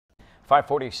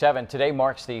5:47. Today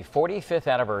marks the 45th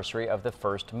anniversary of the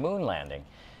first moon landing.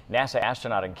 NASA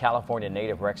astronaut and California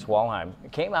native Rex Walheim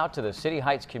came out to the City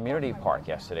Heights Community Park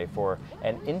yesterday for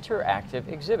an interactive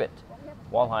exhibit.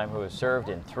 Walheim, who has served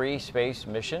in 3 space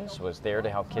missions, was there to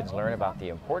help kids learn about the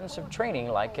importance of training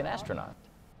like an astronaut.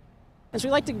 And so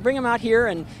we like to bring them out here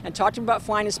and talk to them about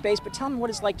flying in space, but tell them what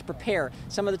it's like to prepare,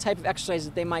 some of the type of exercises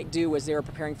that they might do as they are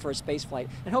preparing for a space flight,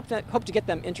 and hope to get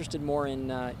them interested more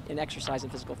in exercise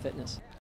and physical fitness.